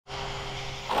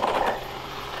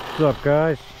What's up,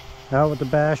 guys? Out with the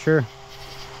basher.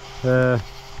 Gotta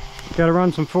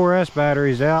run some 4S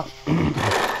batteries out.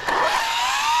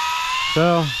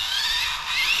 So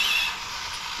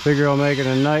figure I'll make it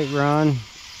a night run,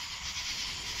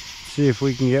 see if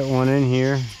we can get one in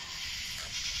here.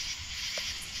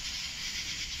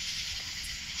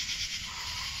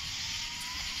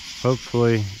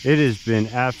 Hopefully. It has been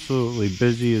absolutely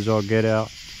busy as all get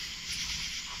out.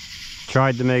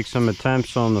 Tried to make some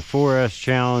attempts on the 4S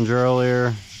challenge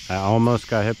earlier. I almost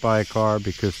got hit by a car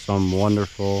because some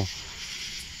wonderful,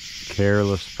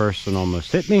 careless person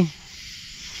almost hit me.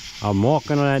 I'm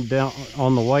walking on down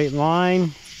on the white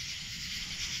line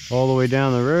all the way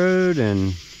down the road,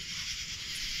 and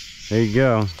there you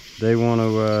go. They want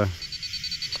to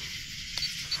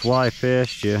fly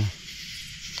past you.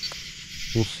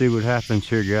 We'll see what happens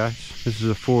here, guys. This is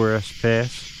a 4S pass,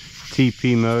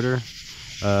 TP motor,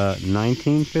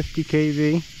 1950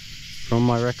 kV from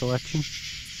my recollection.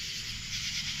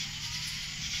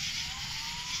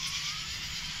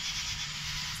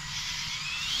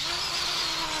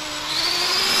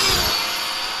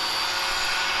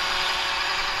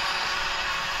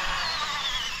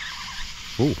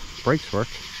 Ooh, brakes work.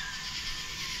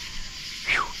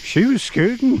 Whew, she was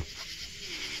scooting.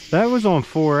 That was on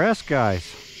 4S,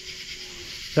 guys.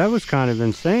 That was kind of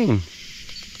insane.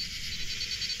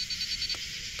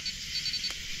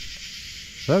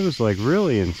 That was like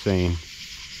really insane.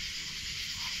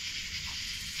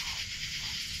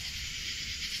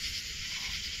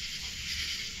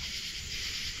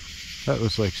 That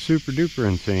was like super duper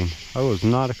insane. I was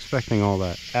not expecting all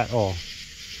that at all.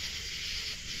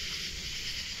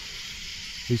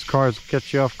 These cars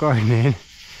catch you off guard, man.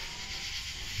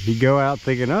 You go out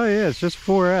thinking, oh yeah, it's just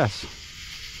 4S.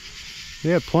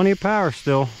 Yeah, plenty of power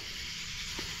still.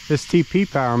 This TP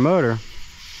power motor,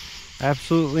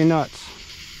 absolutely nuts.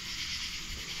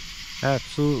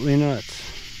 Absolutely nuts.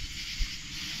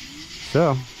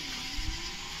 So,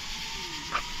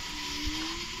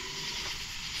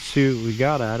 see what we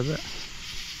got out of it.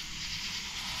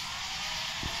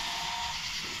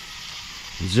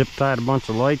 Zip tied a bunch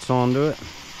of lights onto it.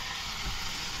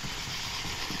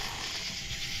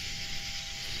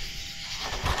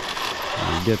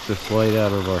 Get this light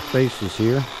out of our faces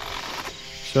here.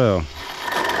 So,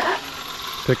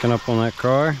 picking up on that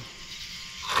car.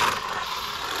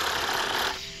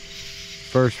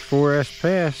 First 4S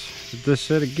pass with this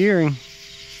set of gearing.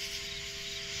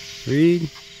 Read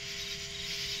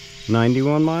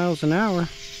 91 miles an hour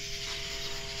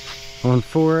on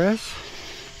 4S.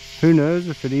 Who knows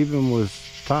if it even was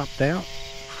topped out,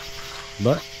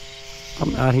 but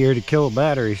I'm out here to kill a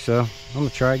battery, so I'm gonna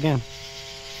try again.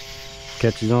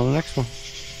 Catch you on the next one.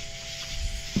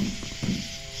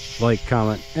 Like,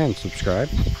 comment, and subscribe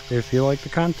if you like the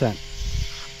content.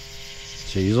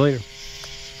 See you later.